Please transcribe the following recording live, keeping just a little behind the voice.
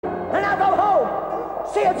And now go home.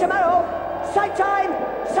 See you tomorrow. Same time,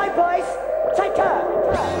 same place. Take care.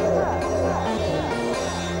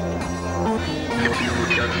 The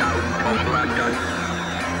future sound of London.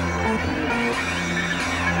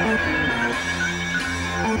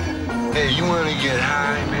 Hey, you wanna get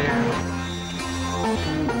high, man?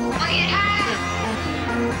 Wanna get high?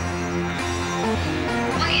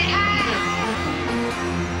 Wanna get high?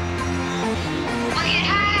 Wanna get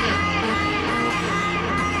high?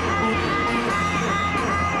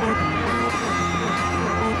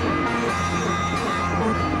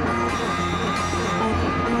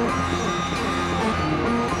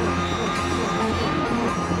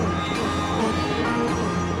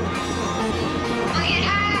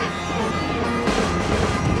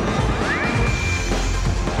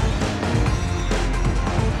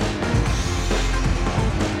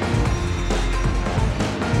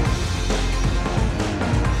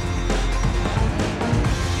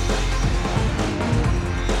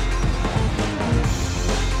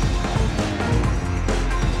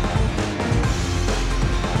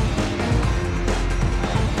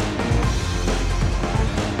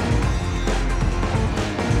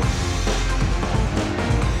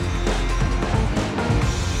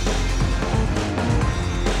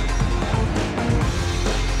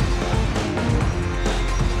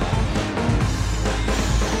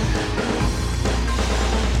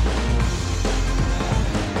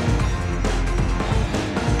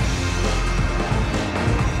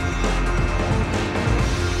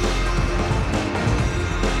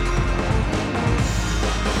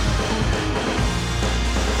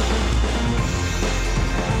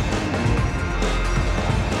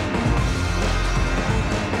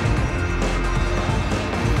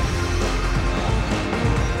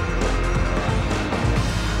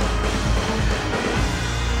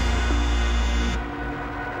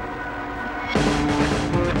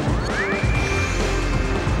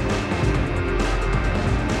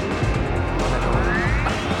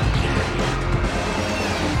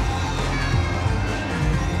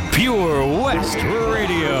 Pure West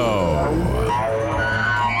Radio.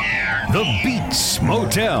 The Beats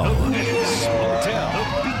Motel. The Beats Motel. The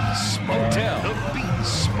Beats Motel. The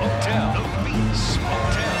Beats Motel. The Beats Motel. The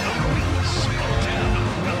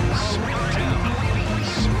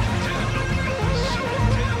Beats Motel. The Beats Motel.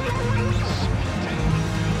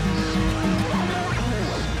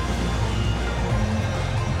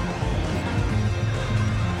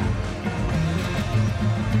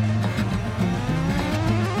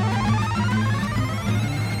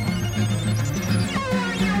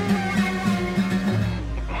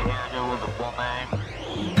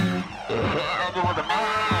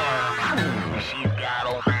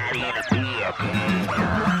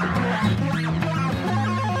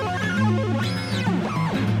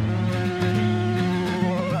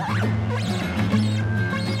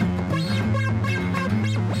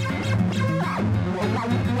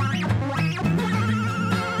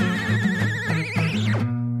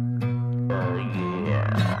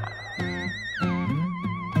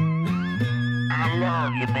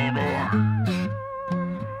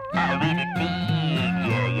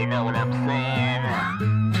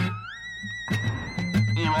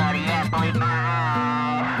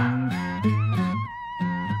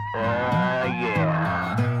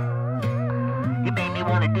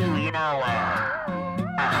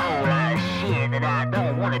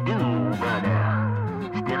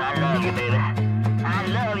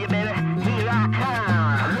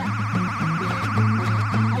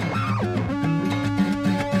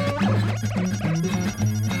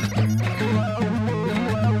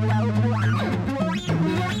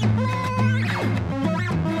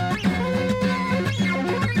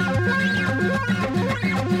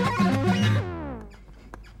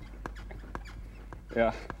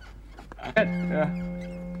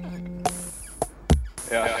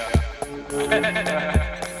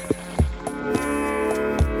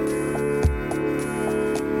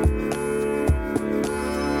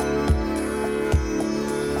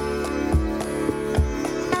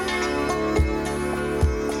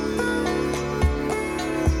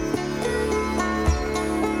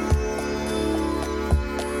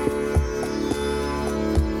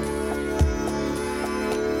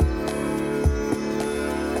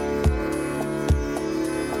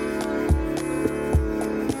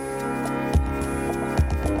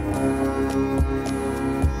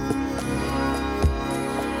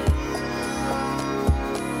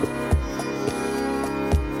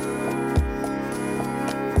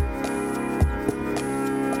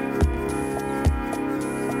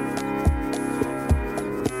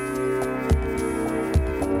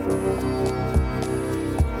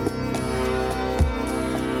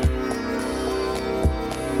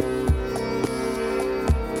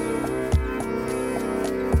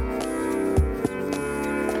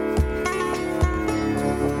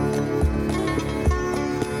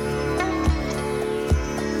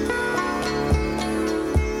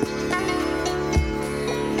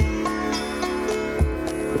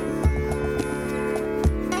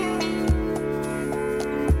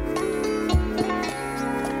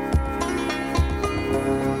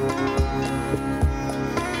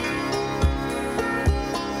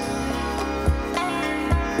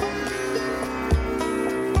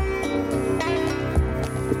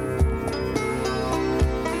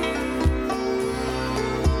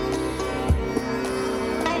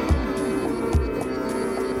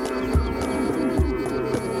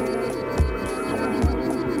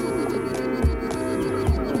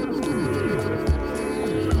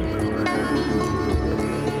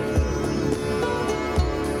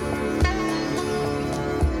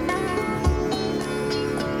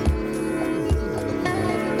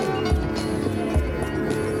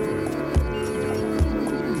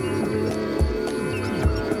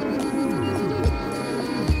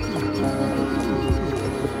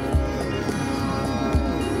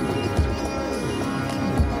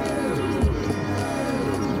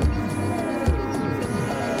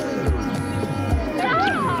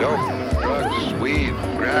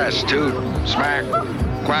 smack,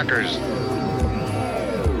 quackers.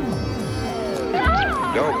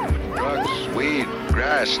 Dope, drugs, weed,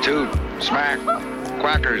 grass, toot, smack,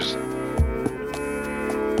 quackers.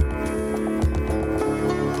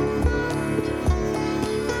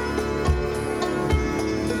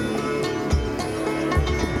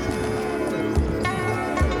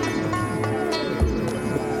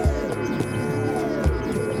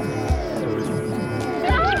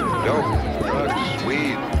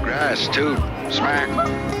 Toot, smack,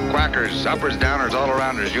 quackers, uppers, downers, all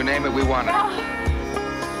arounders, you name it, we want it.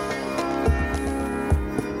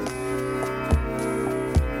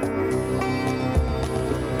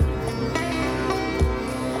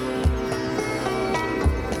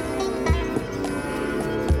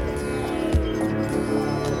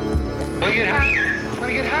 Wanna get high?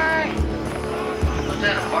 Wanna get high? What's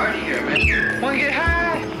that, a party here, man? Wanna get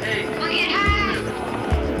high? Hey. Wanna get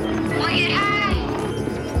high? Wanna get high?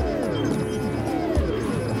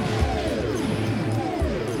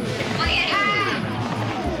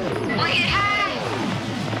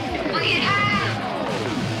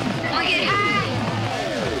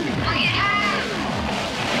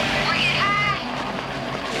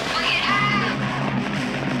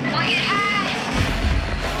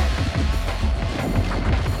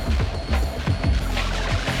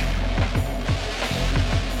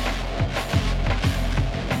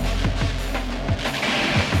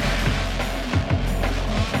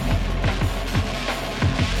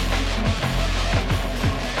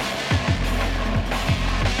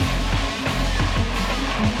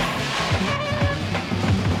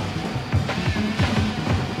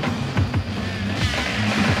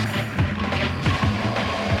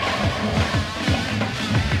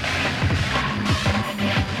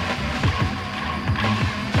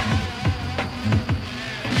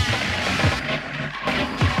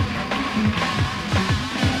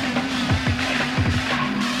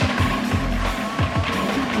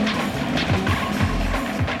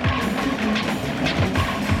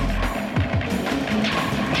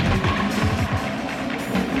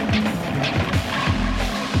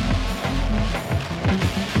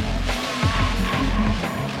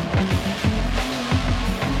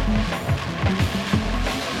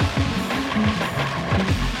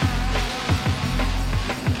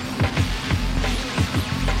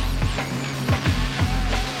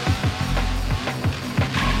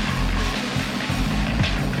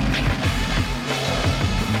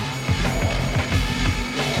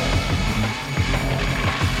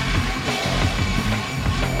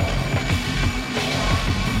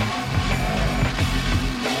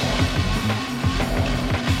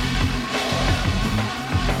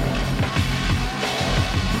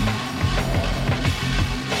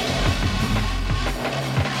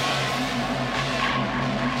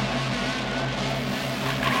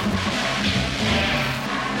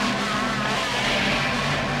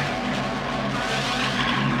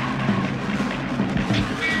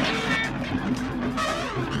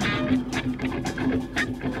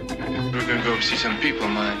 See some people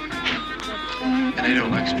of mine, and they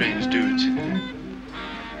don't like strange dudes.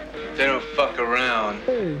 They don't fuck around.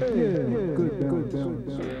 Hey,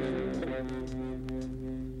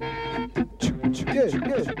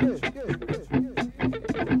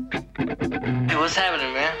 what's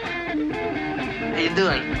happening, man? How you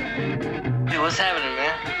doing? Hey, what's happening,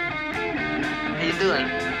 man? How you doing?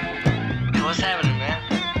 Hey, what's happening, man?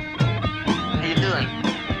 How you doing?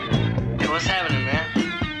 Hey, what's happening, man?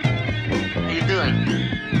 How you doing?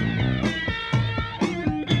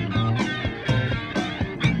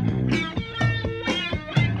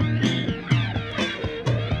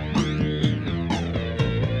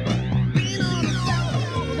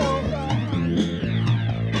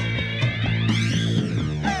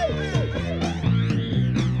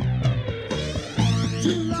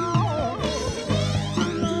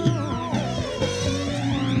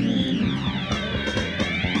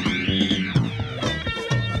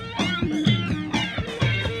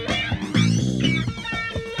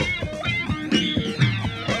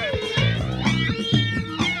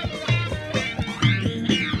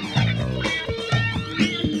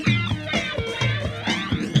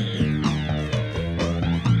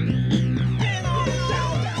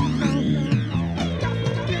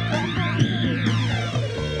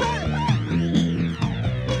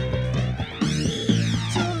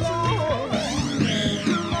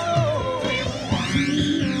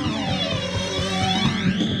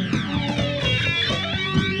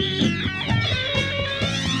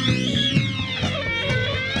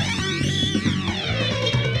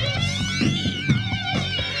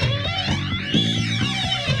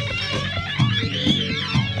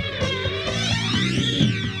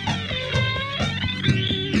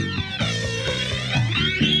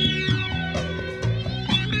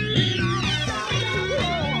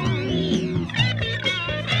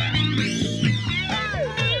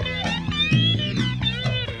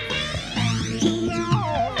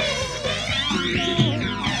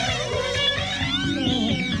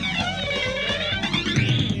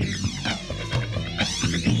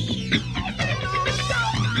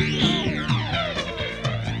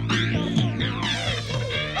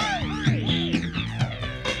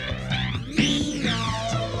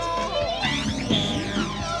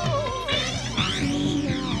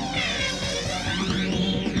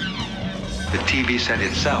 TV set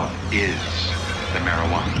itself is the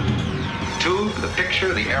marijuana. Two, the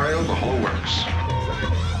picture, the aerial, the whole works.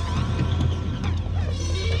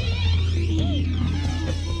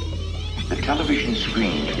 The television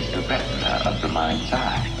screen is the retina of the mind's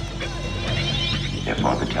eye.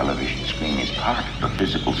 Therefore, the television screen is part of the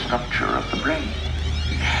physical structure of the brain.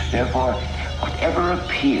 Therefore, whatever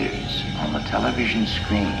appears on the television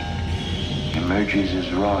screen emerges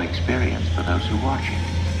as raw experience for those who watch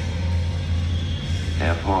it.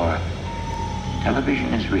 Therefore,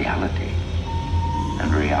 television is reality,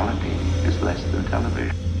 and reality is less than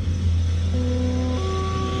television.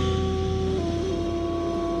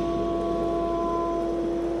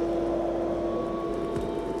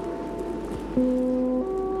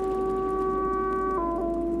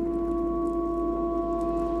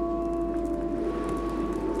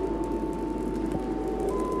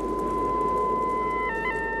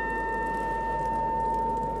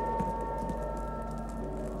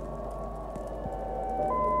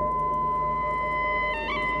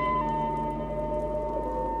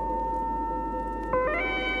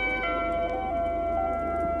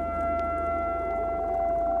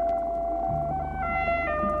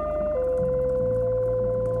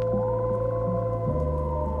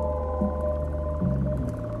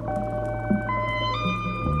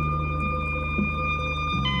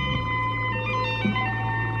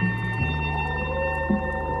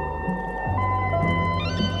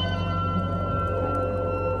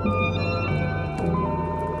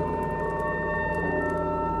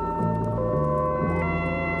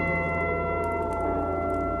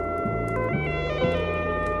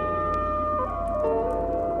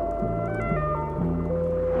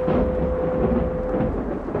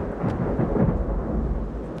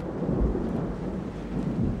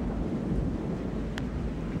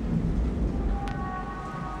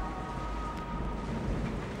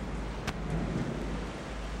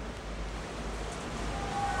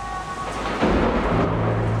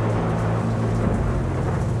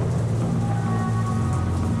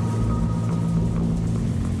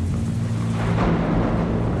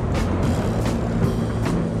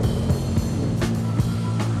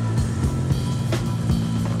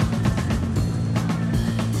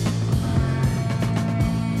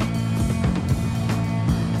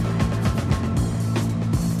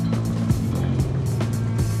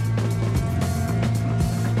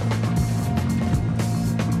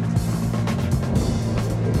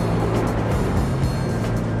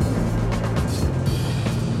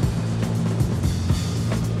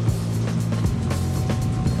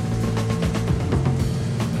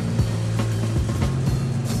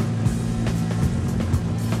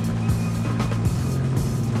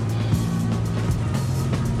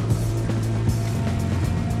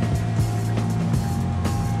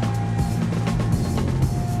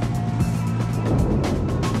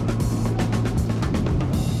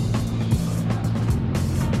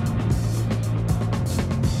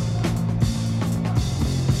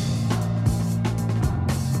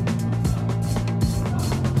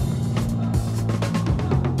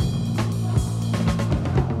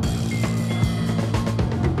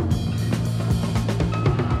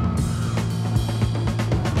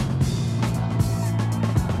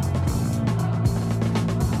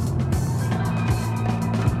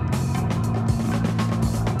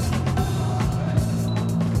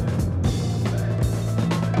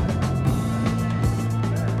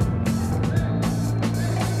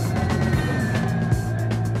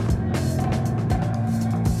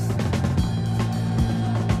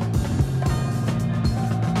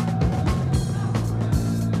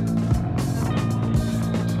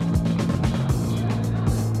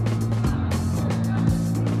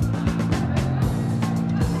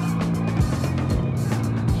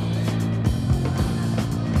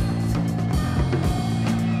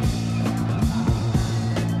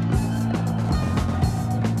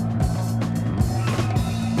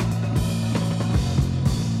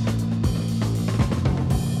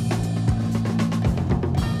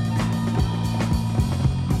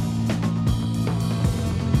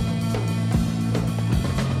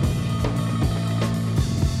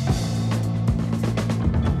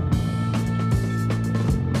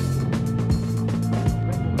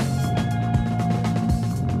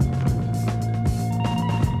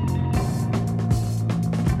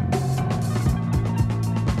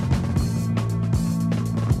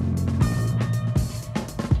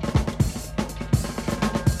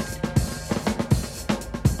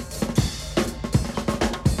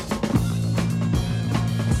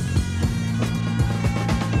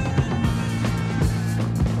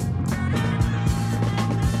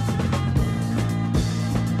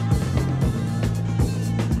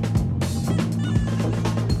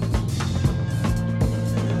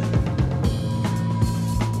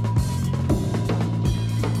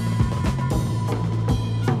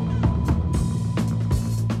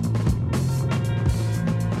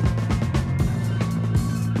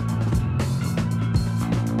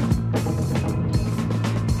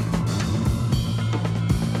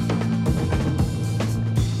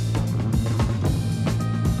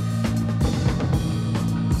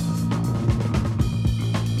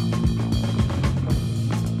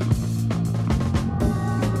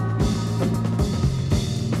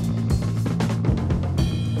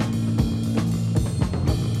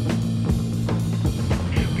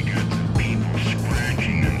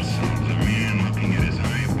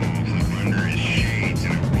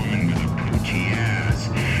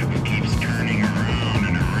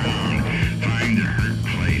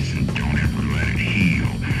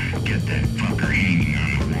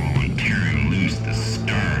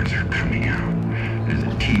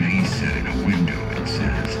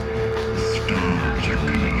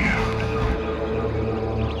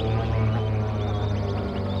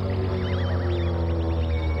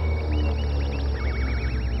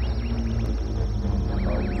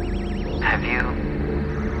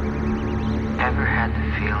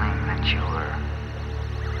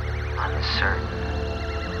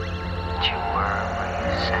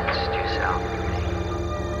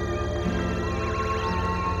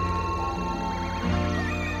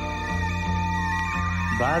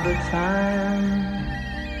 By the time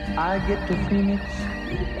I get to Phoenix,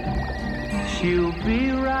 she'll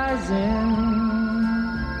be rising.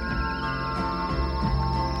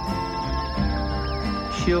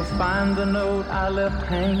 She'll find the note I left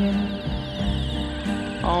hanging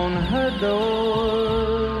on her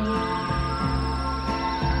door.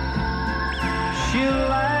 She'll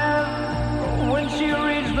laugh when she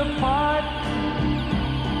reads the part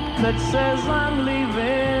that says I'm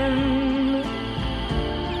leaving,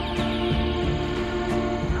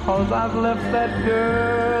 'cause I've left that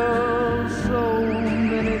girl so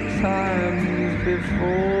many times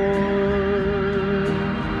before.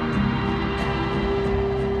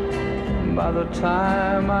 By the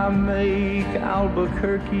time I make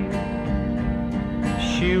Albuquerque,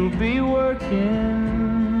 she'll be working.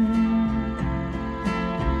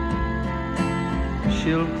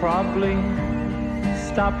 She'll probably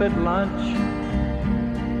stop at lunch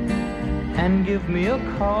and give me a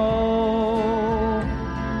call,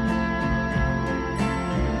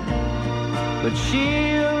 but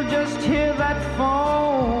she'll just hear that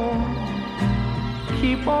phone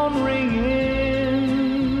keep on ringing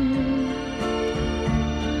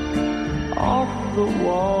off the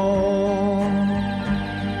wall.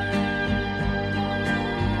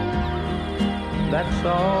 That's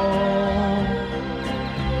all.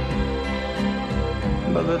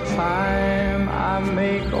 By the time I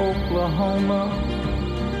make Oklahoma,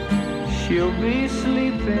 she'll be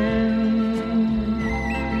sleeping.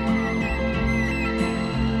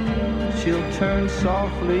 She'll turn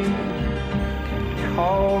softly,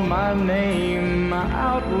 call my name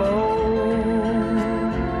out low,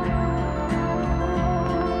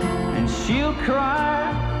 and she'll cry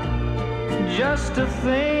just to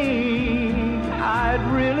think I'd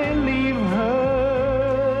really leave her.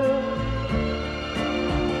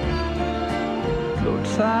 Though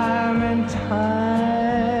time and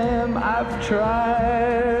time I've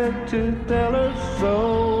tried to tell her so,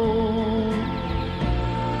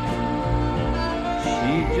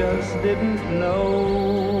 she just didn't know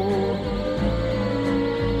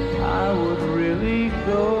I would really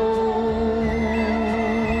go.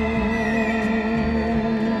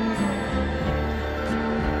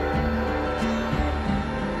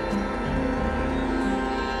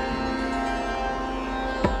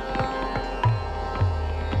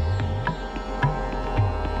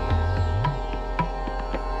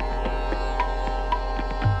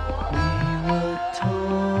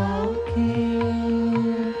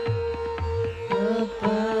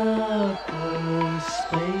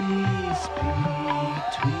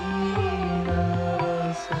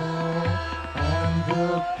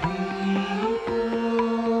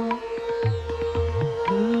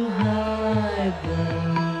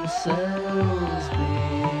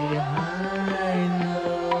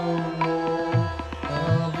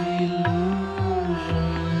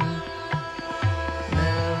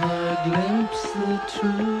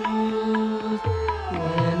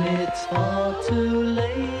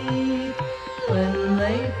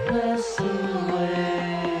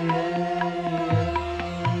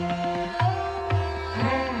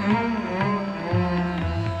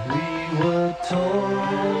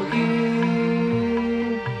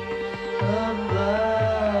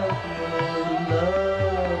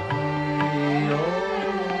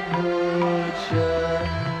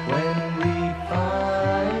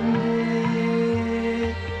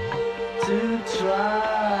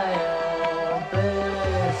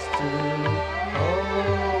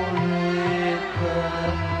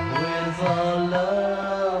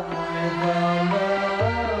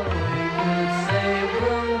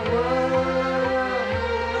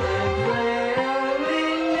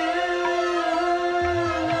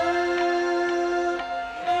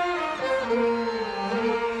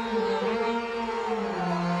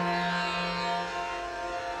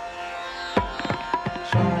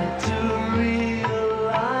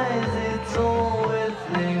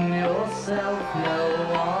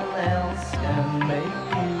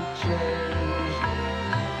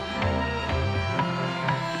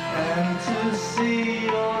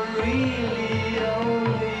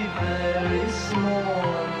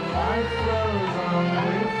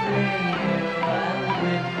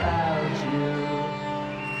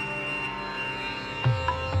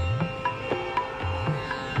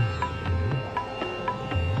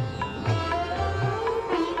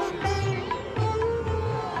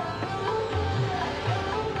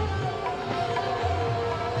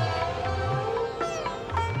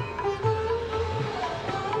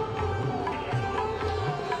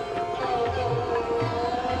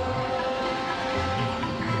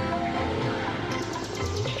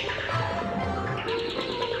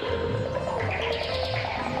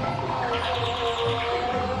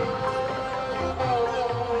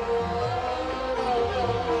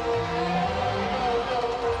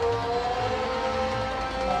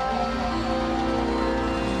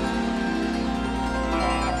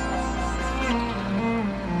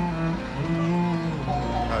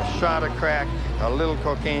 shot of crack, a little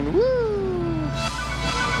cocaine. Woo!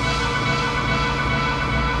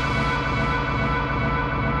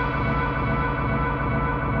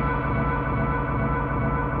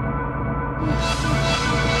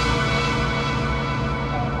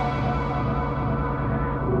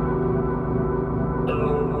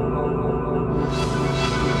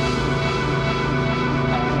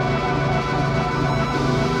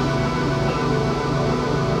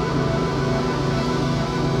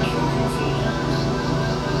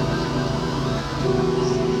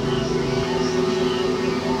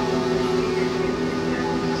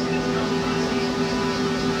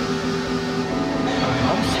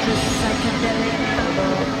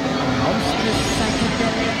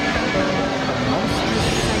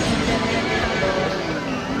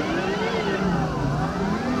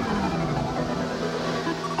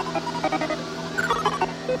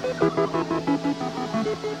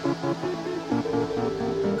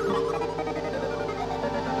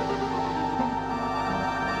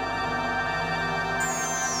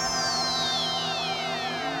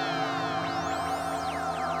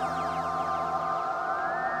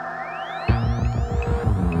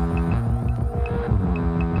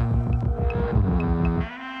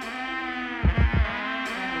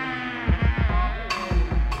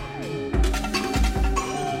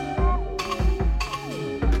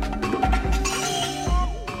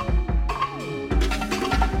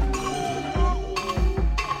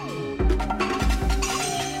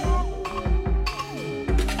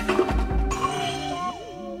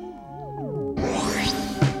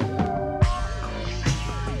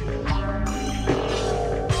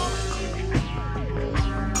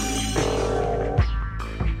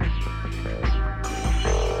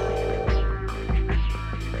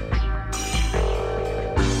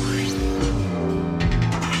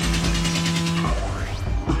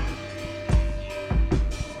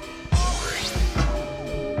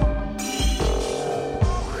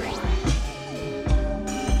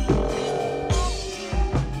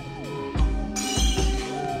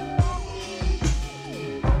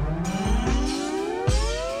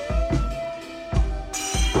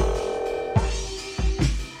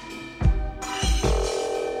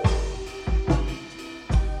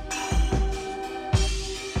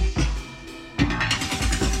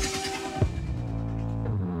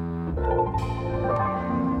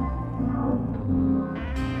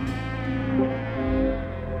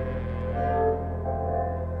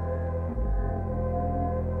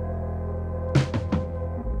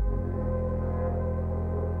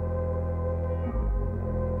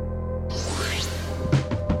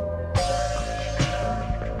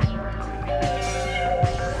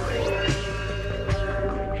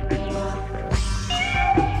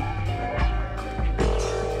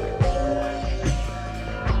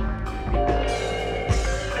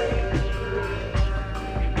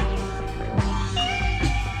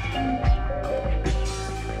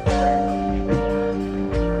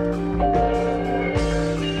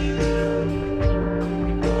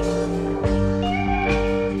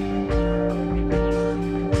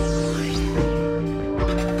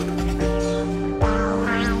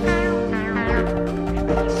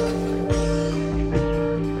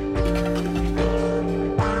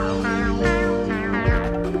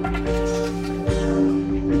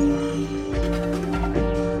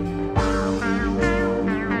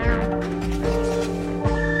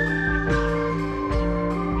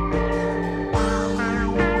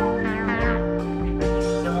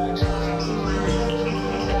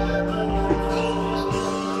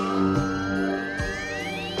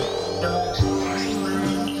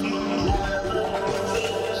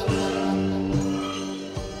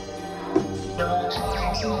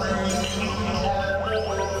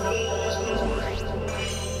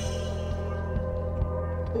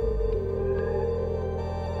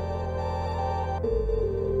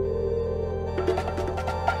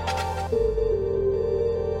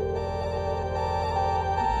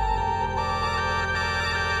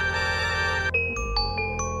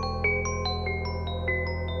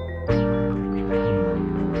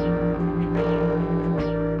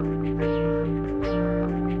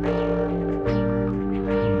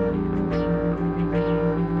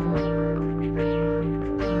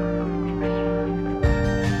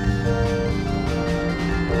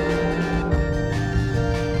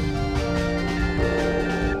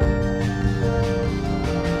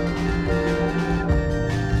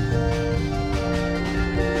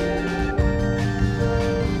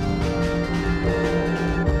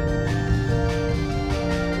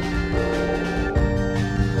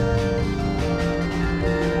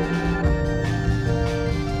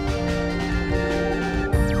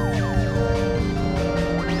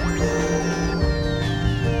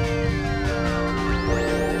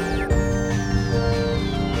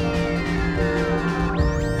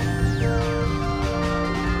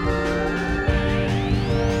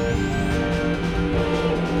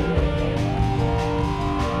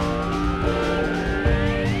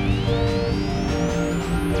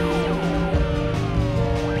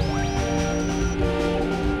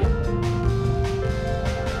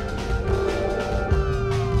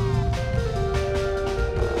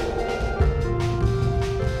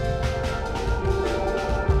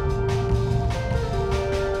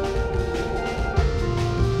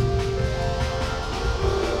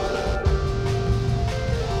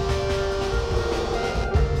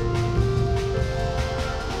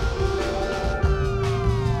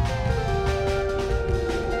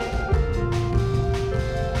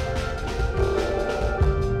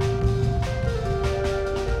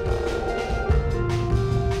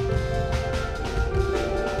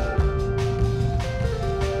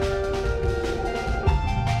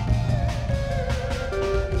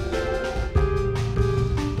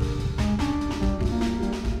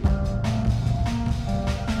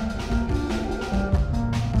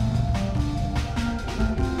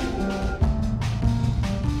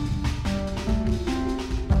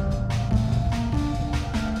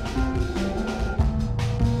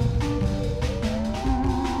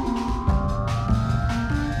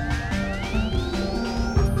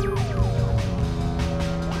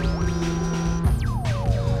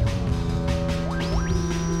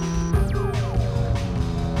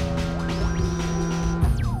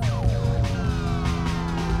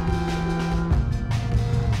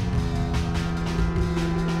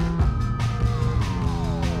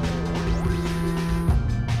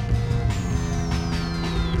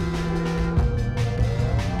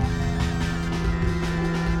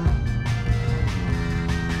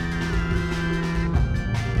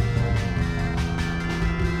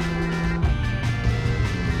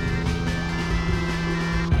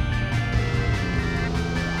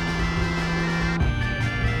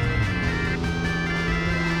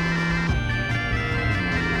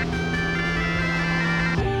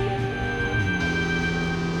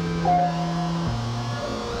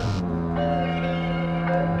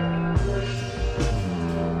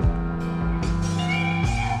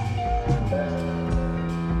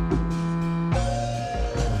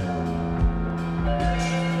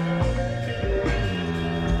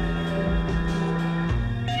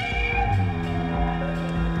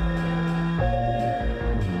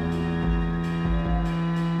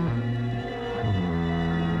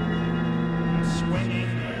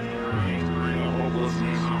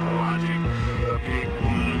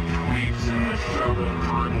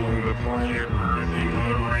 planet earthing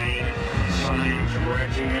the rain. Science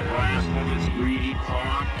wretching at last with its greedy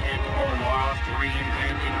paw. Or whilst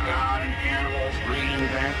reinventing God and animals,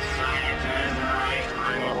 reinvent science as an ice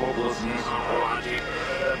through the hopelessness of logic.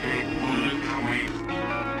 The big blue coming.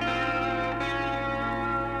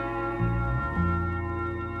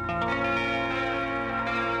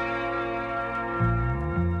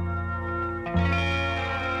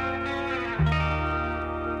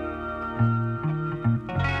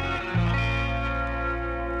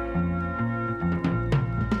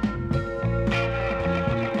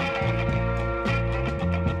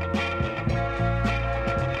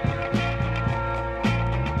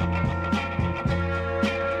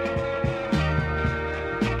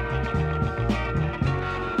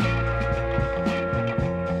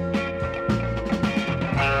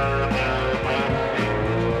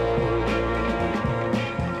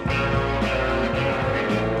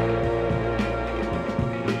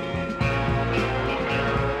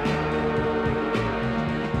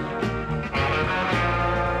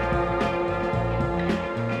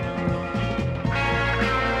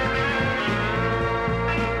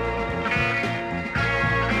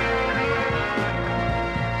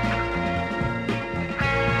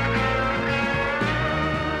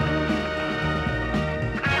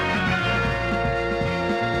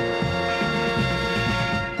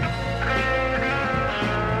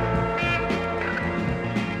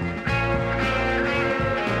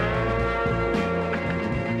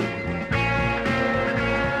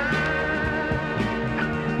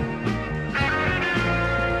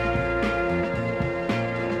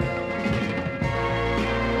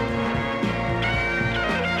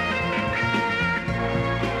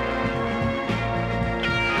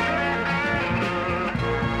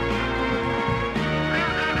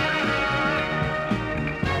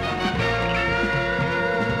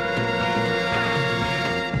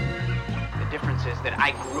 That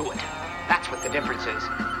I grew it. That's what the difference is.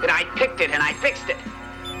 That I picked it and I fixed it.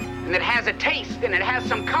 And it has a taste and it has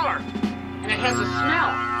some color. And it has a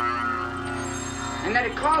smell. And that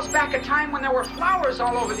it calls back a time when there were flowers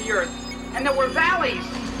all over the earth. And there were valleys.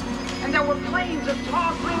 And there were plains of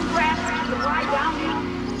tall green grass that you could lie down in.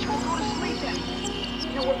 That you could go to sleep in.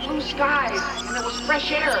 And there were blue skies. And there was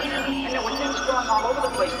fresh air. And there were things growing all over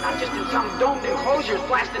the place. Not just in some domed enclosures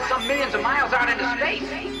blasted some millions of miles out into space.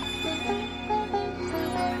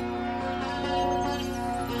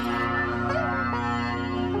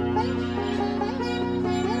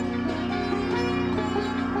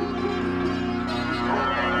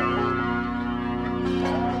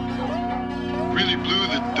 Really blew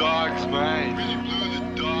the dog's mind. Really blew the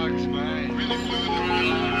dog's mind. Really blew the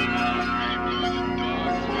dog's mind. Really blew the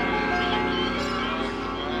dog's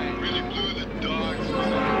mind. Really blew the dog's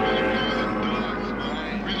mind. Really blew the dog's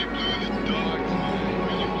mind. Really blew the dog's mind.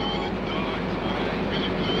 Really blew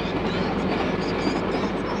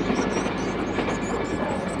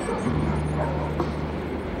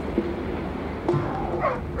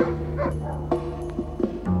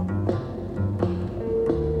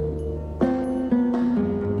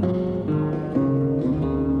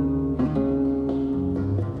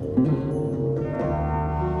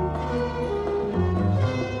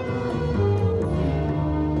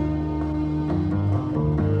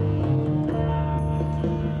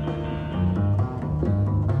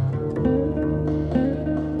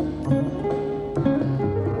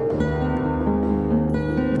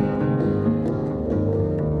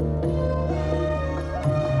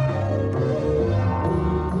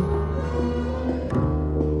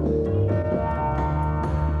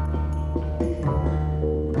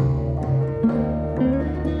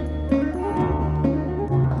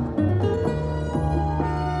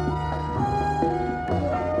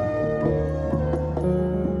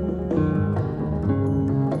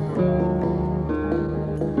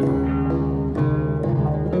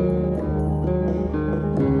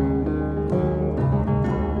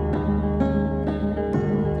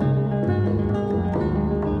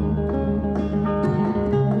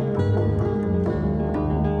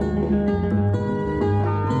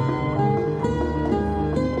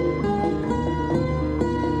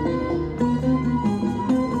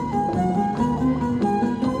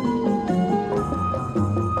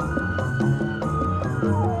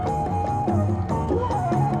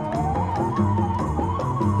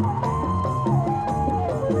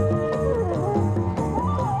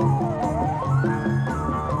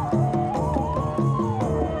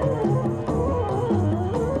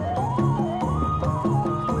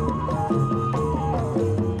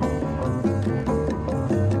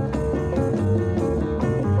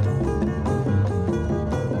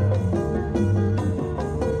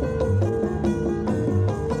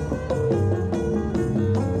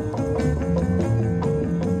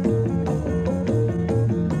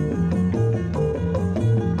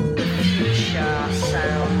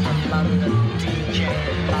London, DJ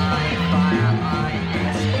live via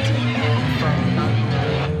ISDN from London.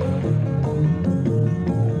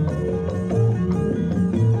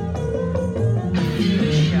 The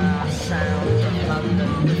future sound of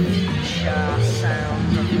London, the future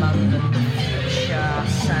sound of London, the future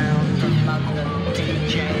sound of London,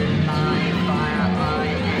 DJ live via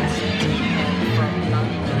ISDN from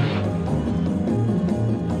London.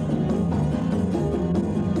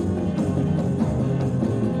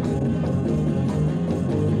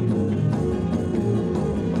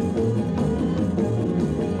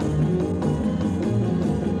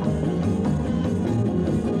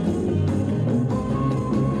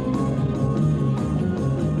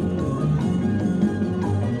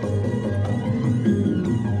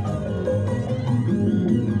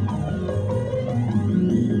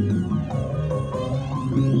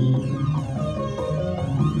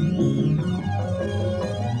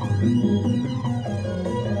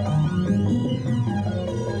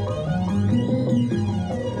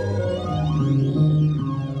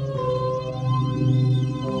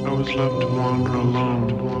 Left to wander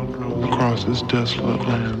alone across this desolate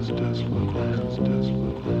land.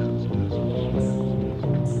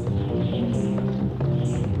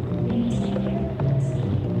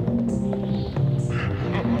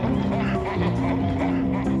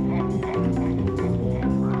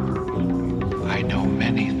 I know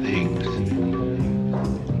many things,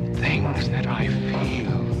 things that I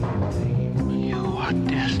feel. You are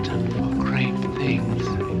destined for great things.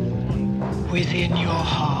 Within your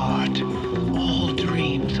heart, all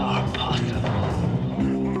dreams are possible.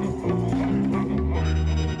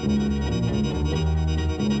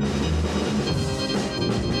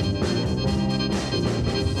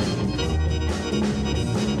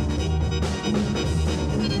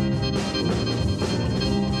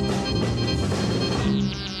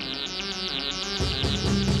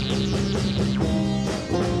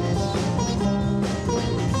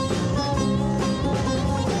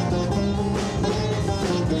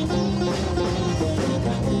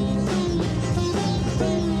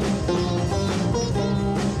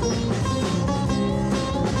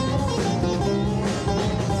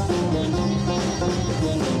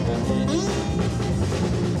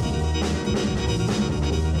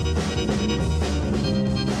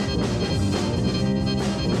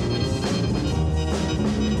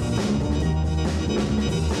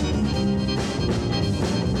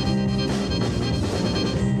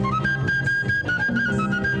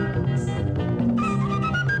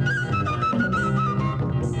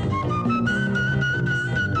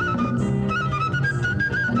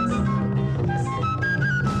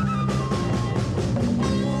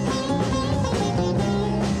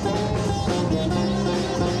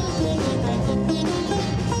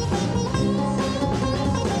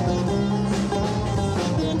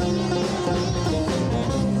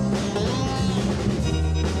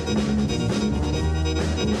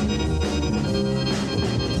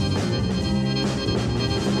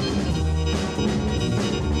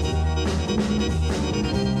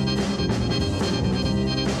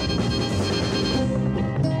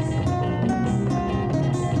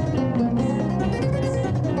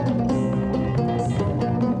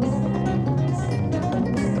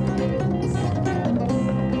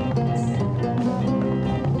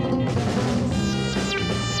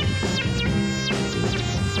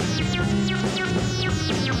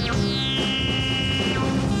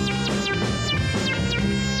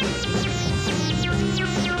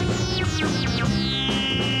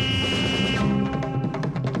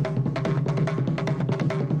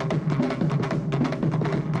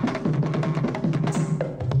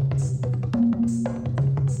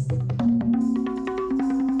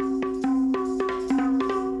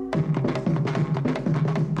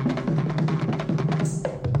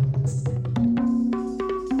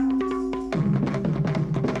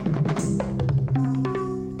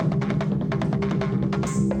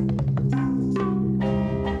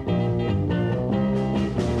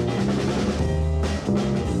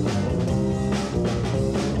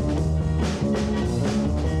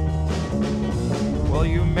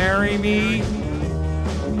 Marry me?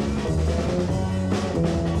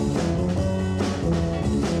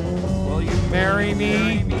 Will you marry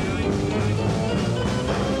me?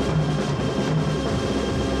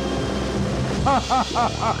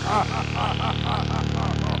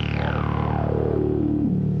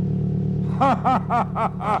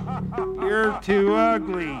 You're too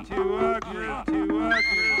ugly. Too ugly. Too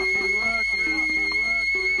ugly.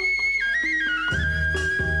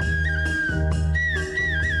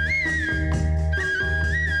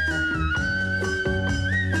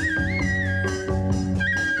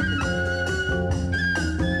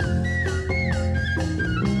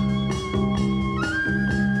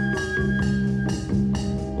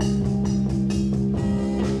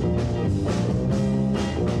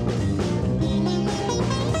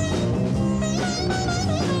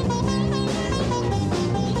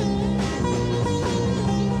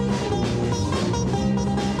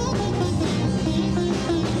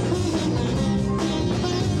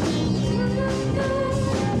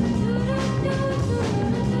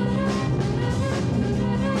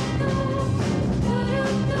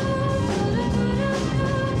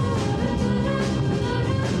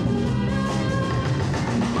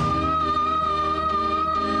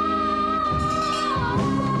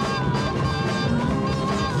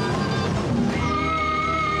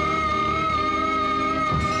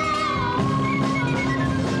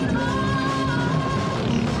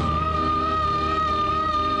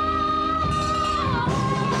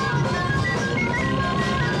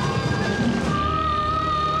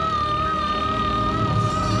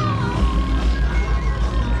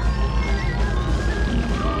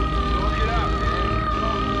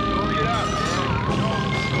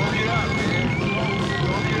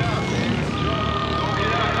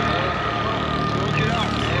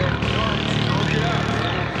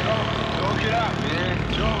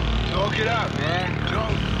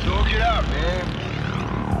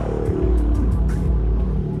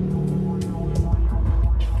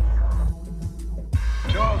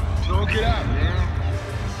 Talk it out, man.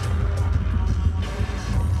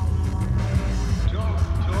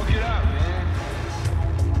 Talk it out, man.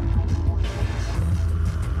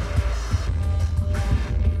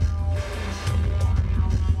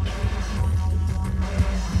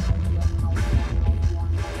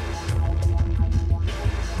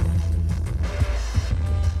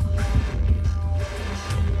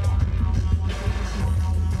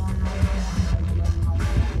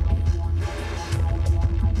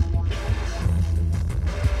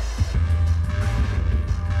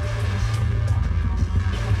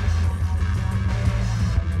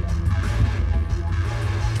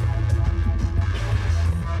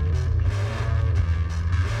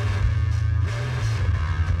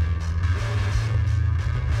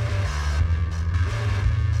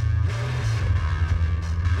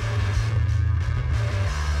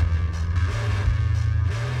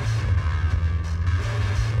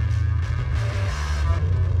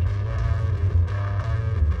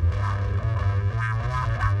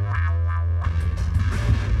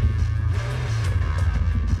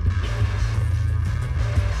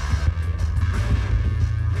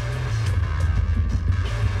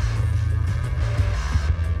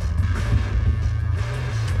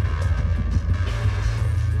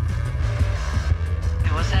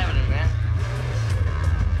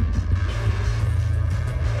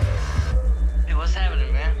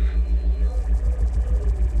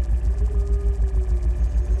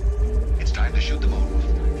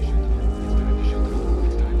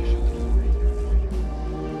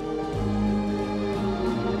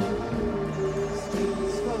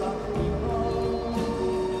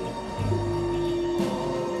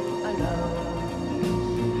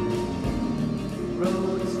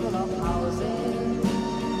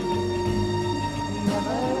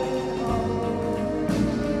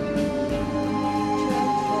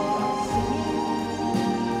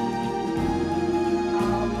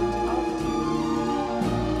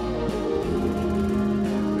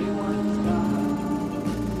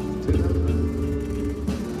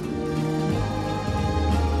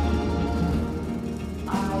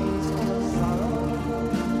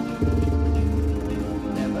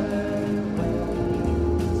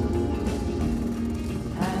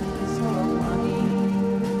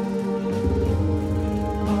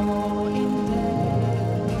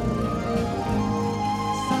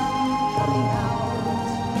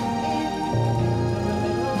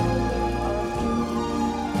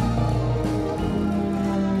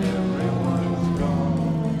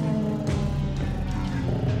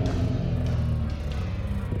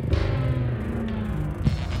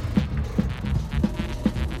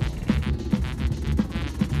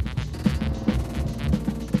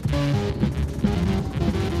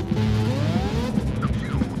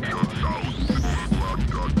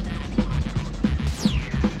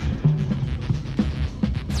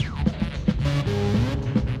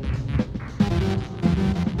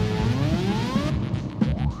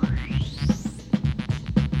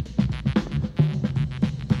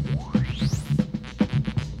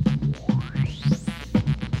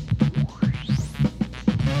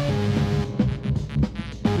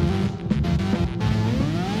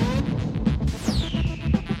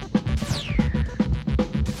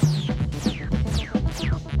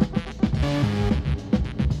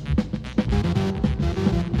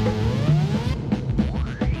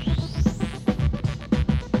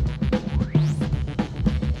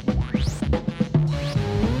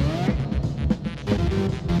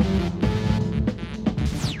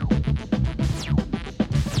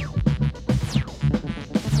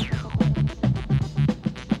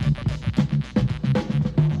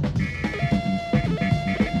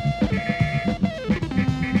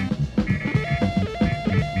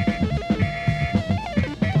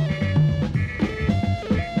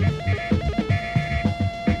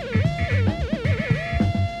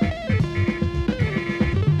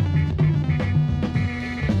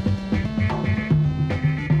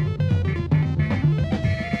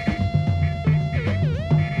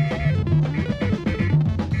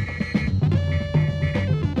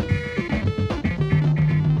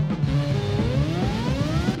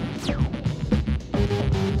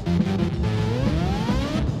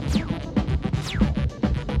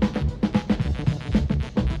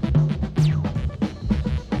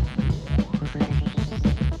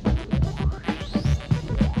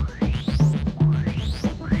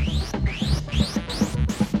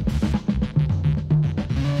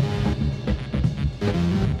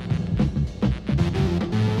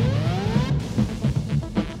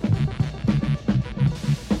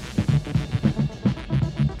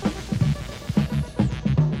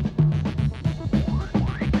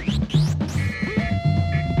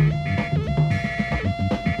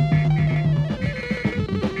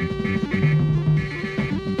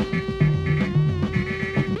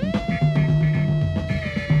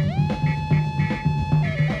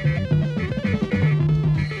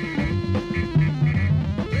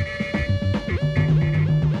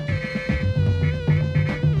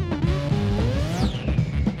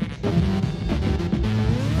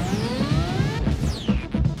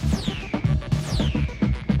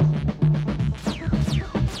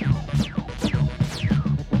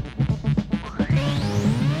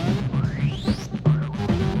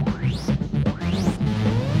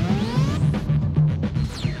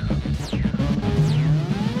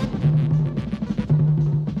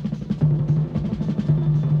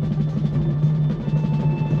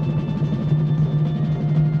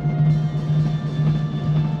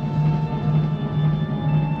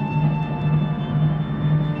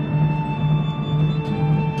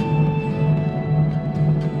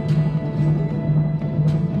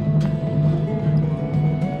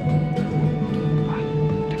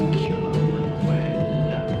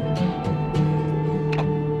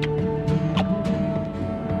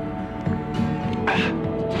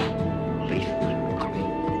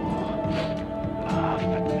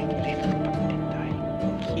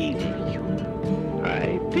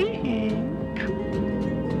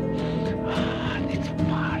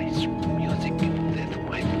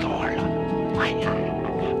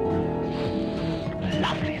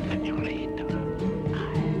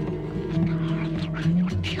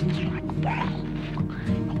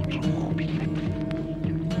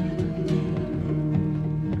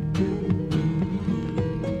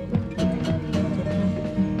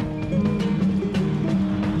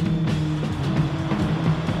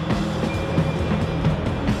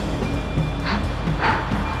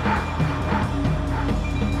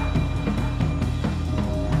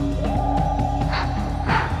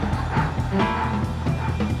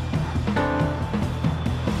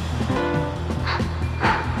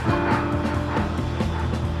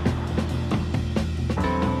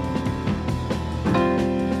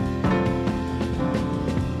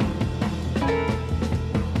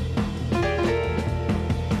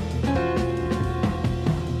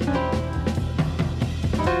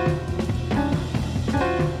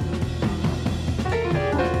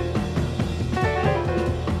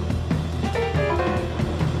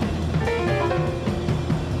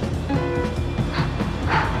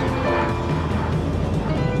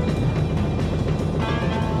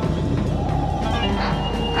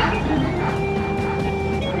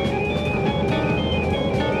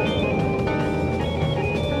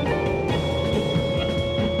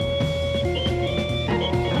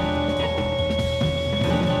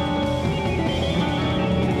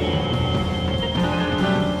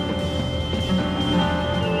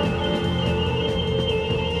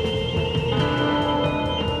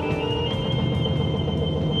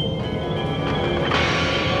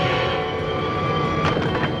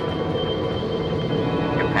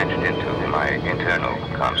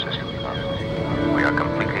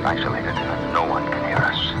 No one can hear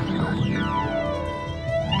us.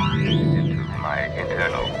 Into my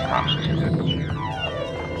internal consciousness.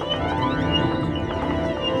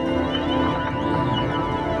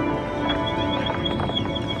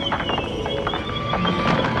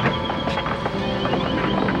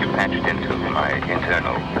 You patched into my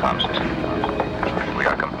internal consciousness. We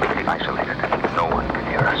are completely isolated. No one can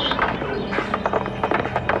hear us.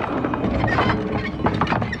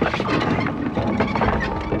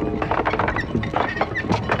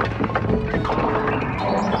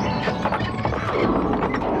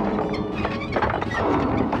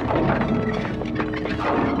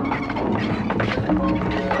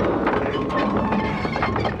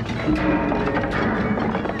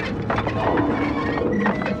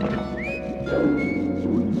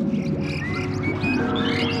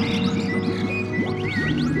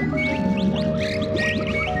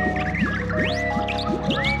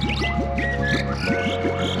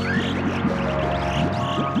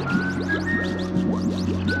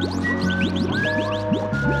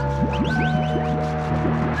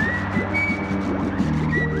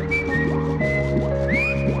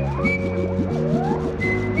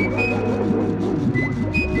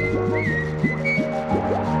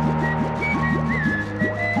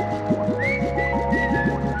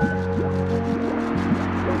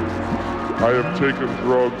 I have taken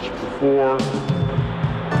drugs before, and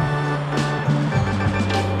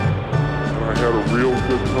I had a real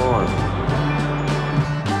good time.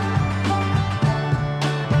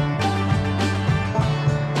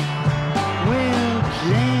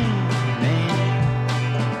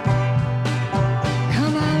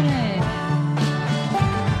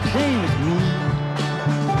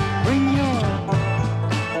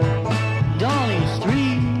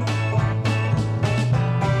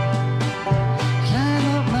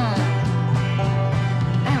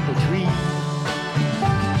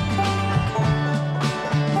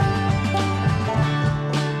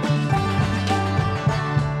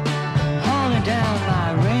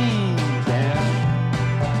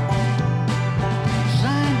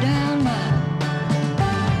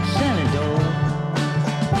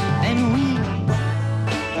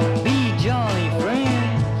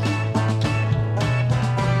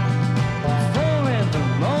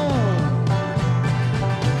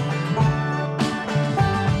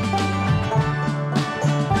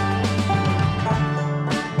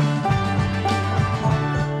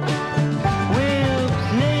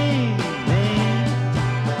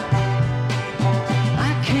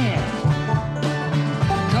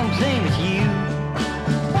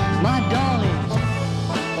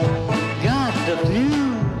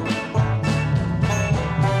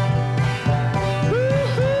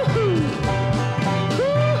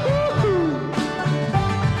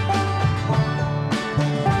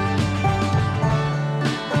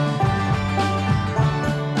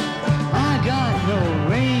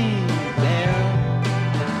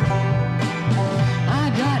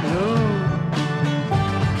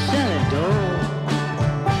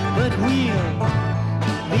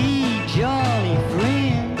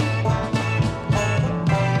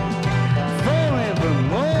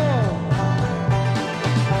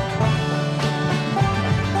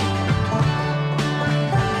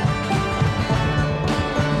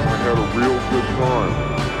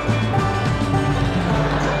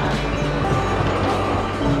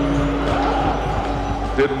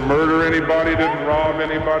 Didn't murder anybody, didn't rob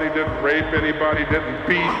anybody, didn't rape anybody, didn't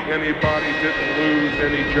beat anybody, didn't lose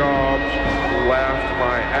any jobs, laughed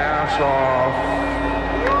my ass off,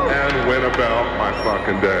 and went about my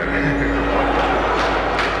fucking day.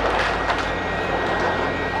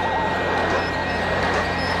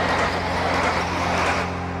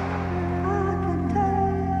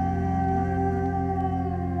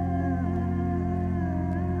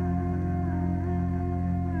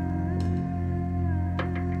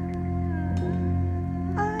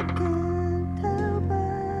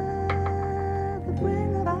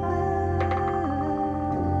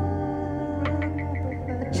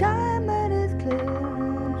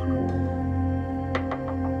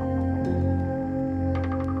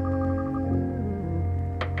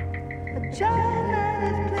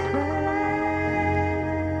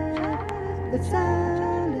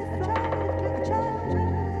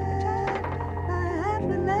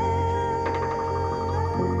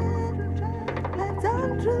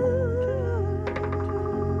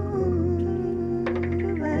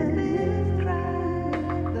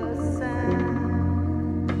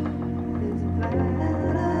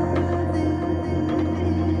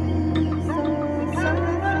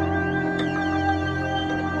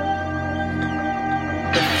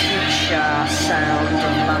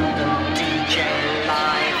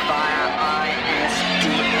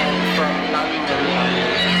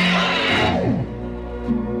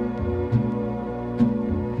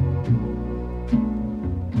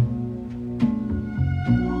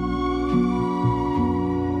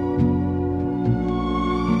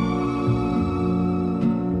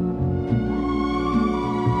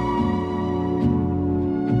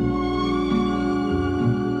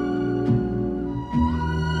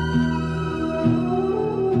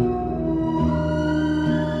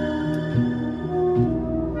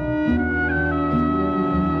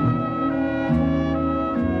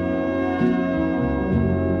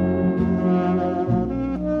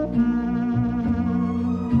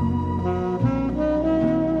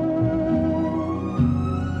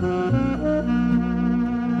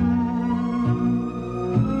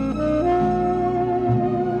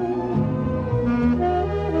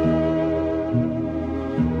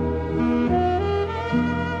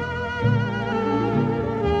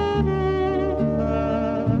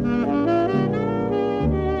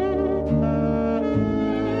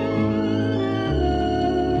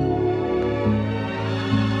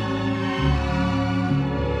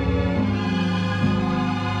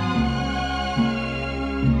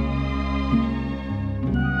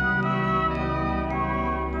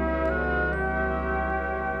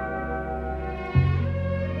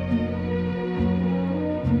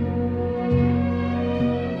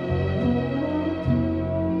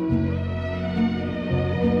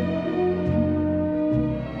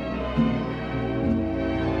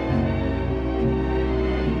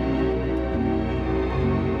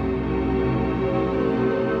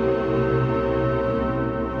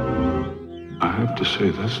 say,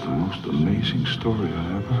 that's the most amazing story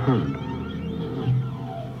I ever heard.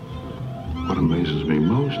 What amazes me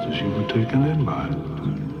most is you were taken in by it.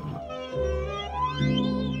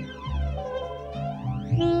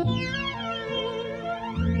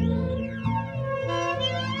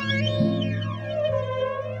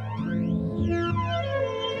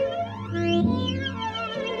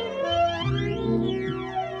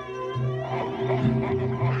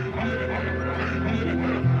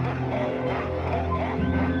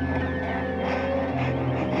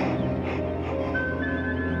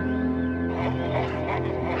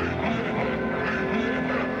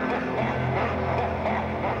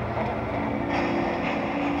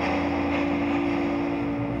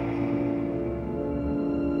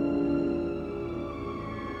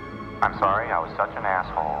 I'm sorry, I was such an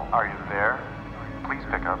asshole. Are you there? Please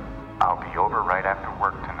pick up. I'll be over right after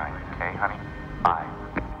work tonight, okay, honey? Bye.